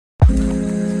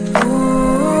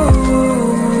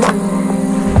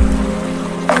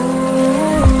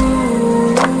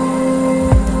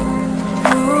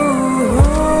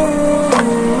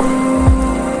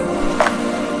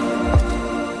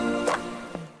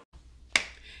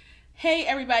Hey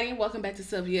everybody, welcome back to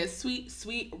Sylvia's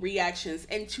Sweet Reactions.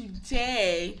 And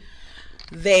today,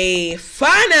 they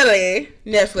finally,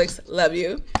 Netflix, love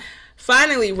you,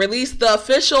 finally released the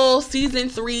official season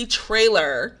 3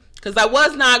 trailer. Because I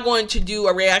was not going to do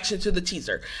a reaction to the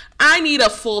teaser. I need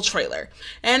a full trailer.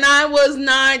 And I was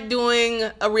not doing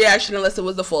a reaction unless it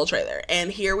was the full trailer.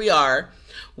 And here we are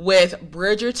with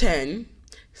Bridgerton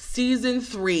season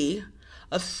 3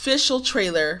 official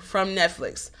trailer from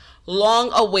Netflix.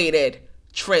 Long-awaited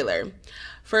trailer.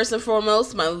 First and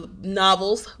foremost, my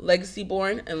novels, Legacy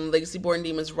Born and Legacy Born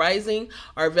Demons Rising,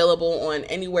 are available on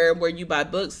anywhere where you buy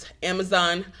books,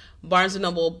 Amazon, Barnes &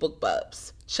 Noble,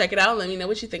 BookBubs. Check it out. Let me know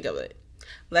what you think of it.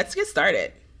 Let's get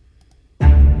started.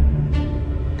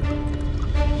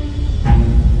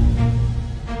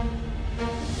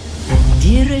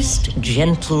 Dearest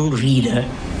gentle reader,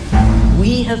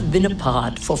 we have been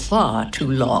apart for far too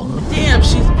long. Damn,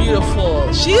 she's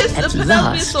beautiful. She is. At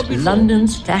last, so beautiful.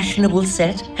 London's fashionable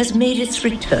set has made its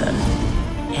return.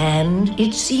 And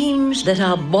it seems that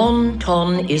our bon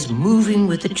ton is moving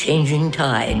with the changing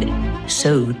tide.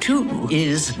 So, too,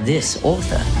 is this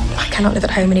author. I cannot live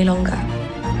at home any longer.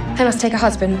 I must take a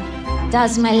husband.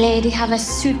 Does my lady have a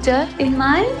suitor in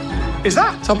mind? Is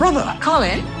that our brother?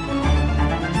 Colin?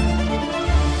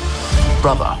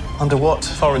 Brother. Under what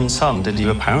foreign sun did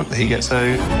you apparently get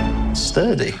so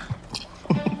sturdy?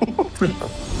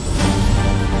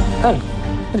 Oh,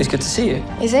 it is good to see you.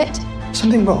 Is it?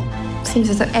 Something wrong? Seems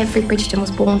as though every Bridgerton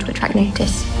was born to attract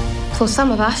notice. For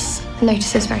some of us,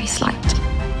 notice is very slight.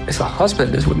 If a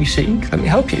husband is what you seek, let me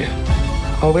help you.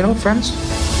 Are we not friends?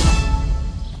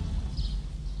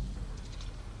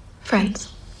 Friends.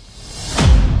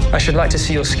 I should like to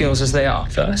see your skills as they are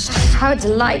first. How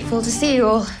delightful to see you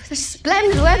all. The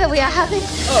splendid weather we are having.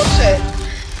 Oh, shit.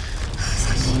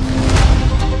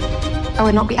 I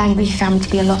would not be angry if you found me to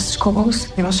be a lost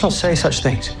cause. You must not say such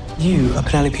things. You are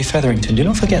Penelope Featherington. Do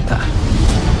not forget that.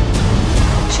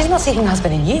 She's not seeking a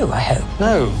husband in you, I hope.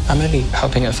 No, I'm only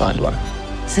helping her find one.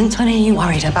 Since when are you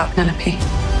worried about Penelope?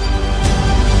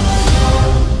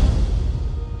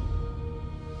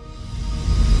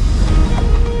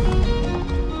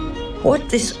 What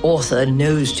this author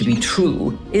knows to be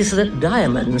true is that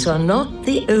diamonds are not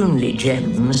the only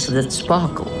gems that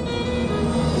sparkle.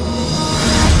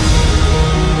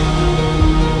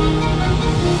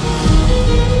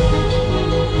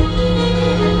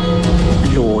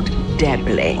 Lord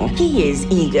Debling. He is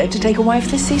eager to take a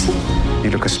wife this season. You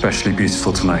look especially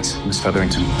beautiful tonight, Miss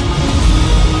Featherington.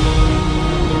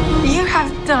 You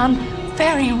have done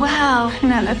very well,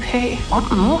 Penelope.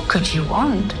 What more could you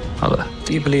want? Mother,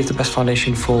 do you believe the best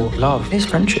foundation for love is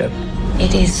friendship?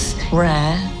 It is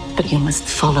rare, but you must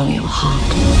follow your heart.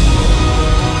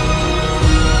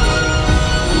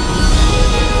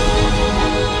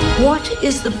 What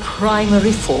is the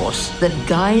primary force that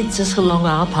guides us along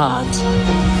our paths?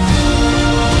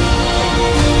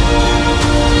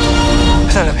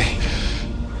 Penelope.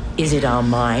 Is it our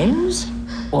minds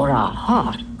or our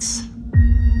hearts?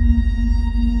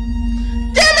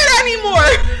 Damn it, anymore.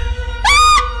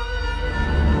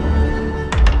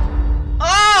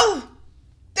 Oh,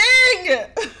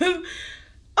 dang.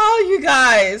 Oh, you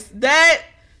guys, that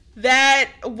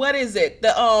what is it?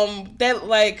 That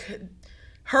like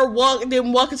her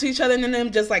them walking to each other and then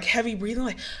them just like heavy breathing,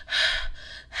 like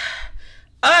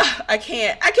I can't take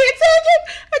it. I can't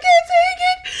take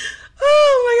it.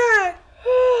 Oh my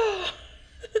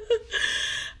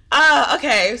god.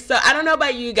 Okay, so I don't know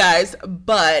about you guys,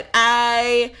 but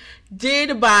I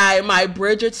did buy my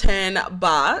Bridgerton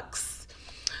box.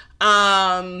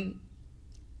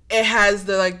 It has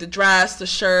the dress, the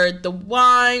shirt, the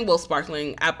wine, well,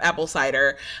 sparkling apple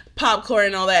cider, popcorn,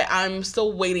 and all that. I'm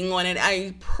still waiting on it.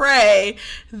 I pray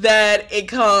that it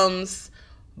comes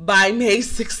by May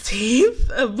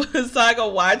 16th so I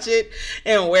can watch it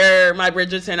and wear my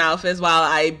Bridgerton outfits while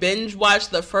I binge watch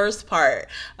the first part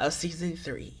of season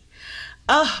 3.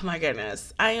 Oh my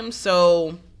goodness. I am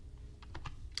so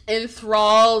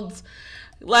enthralled.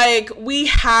 Like, we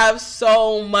have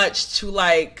so much to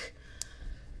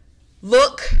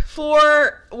look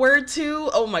forward to.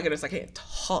 Oh my goodness, I can't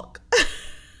talk.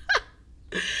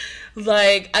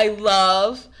 Like, I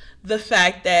love the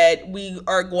fact that we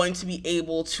are going to be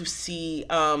able to see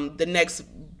the next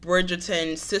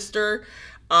Bridgerton sister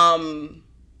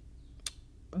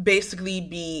basically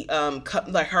be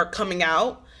like her coming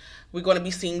out. We're going to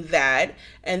be seeing that,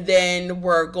 and then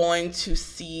we're going to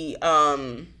see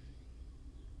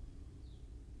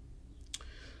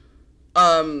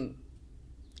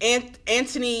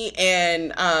Anthony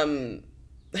and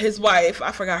his wife,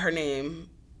 I forgot her name.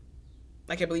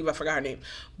 I can't believe I forgot her name.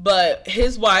 But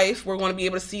his wife, we're going to be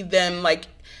able to see them like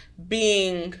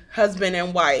being husband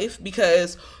and wife,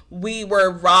 because we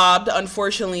were robbed,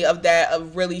 unfortunately, of that,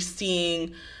 of really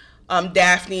seeing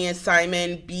Daphne and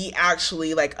Simon be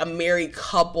actually like a married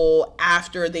couple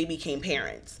after they became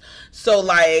parents. So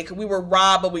like we were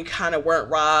robbed, but we kind of weren't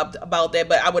robbed about that.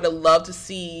 But I would have loved to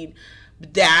see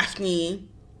Daphne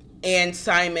and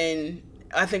Simon.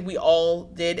 I think we all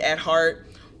did at heart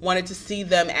wanted to see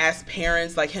them as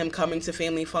parents, like him coming to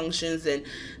family functions and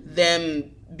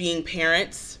them being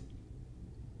parents.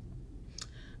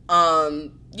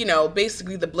 You know,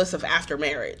 basically the bliss of after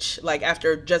marriage, like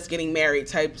after just getting married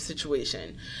type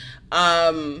situation.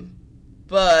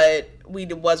 But we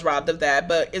was robbed of that.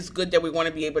 But it's good that we want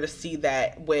to be able to see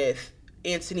that with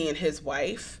Anthony and his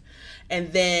wife.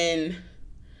 And then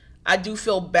I do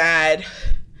feel bad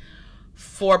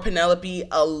for Penelope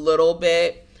a little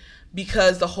bit,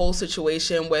 because the whole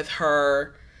situation with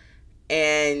her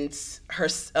and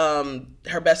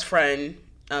her best friend,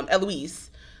 Eloise,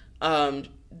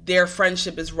 their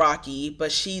friendship is rocky,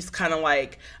 but she's kind of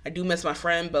like, I do miss my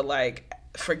friend, but like,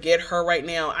 forget her right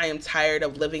now. I am tired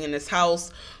of living in this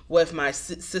house with my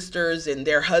sisters and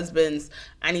their husbands.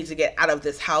 I need to get out of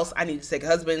this house. I need to take a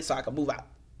husband so I can move out.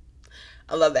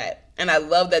 I love that. And I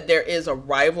love that there is a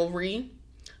rivalry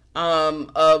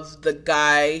of the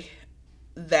guy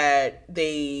that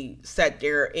they sat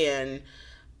there and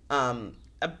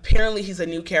apparently he's a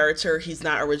new character. He's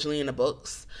not originally in the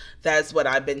books. That's what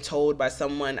I've been told by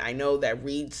someone I know that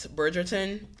reads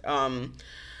Bridgerton.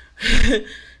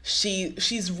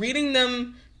 She's reading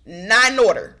them not in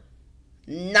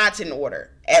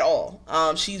order at all.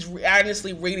 She's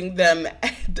honestly reading them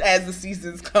as the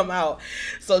seasons come out.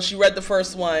 So she read the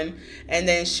first one, and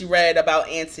then she read about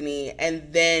Anthony,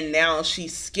 and then now she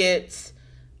skipped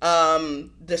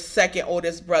the second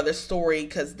oldest brother's story,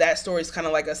 because that story is kind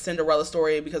of like a Cinderella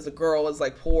story, because the girl is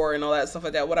like poor and all that stuff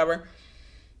like that, whatever.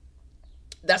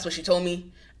 That's what she told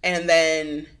me. And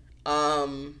then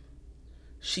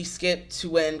she skipped to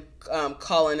when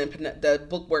Colin and the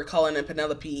book where Colin and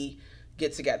Penelope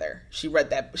get together. She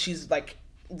read that. She's like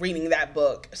reading that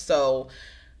book. So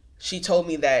she told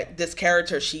me that this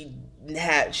character, she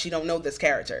don't know this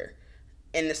character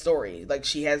in the story. Like,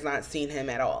 she has not seen him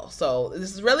at all. So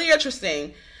this is really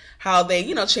interesting how they,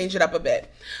 you know, change it up a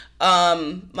bit.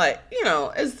 Like, you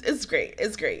know, it's great.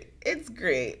 It's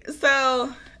great.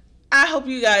 So I hope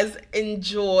you guys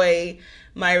enjoy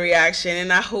my reaction,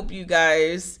 and I hope you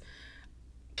guys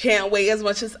can't wait as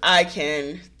much as I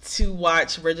can to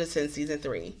watch Bridgerton season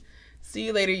 3. See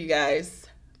you later, you guys.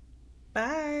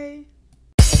 Bye.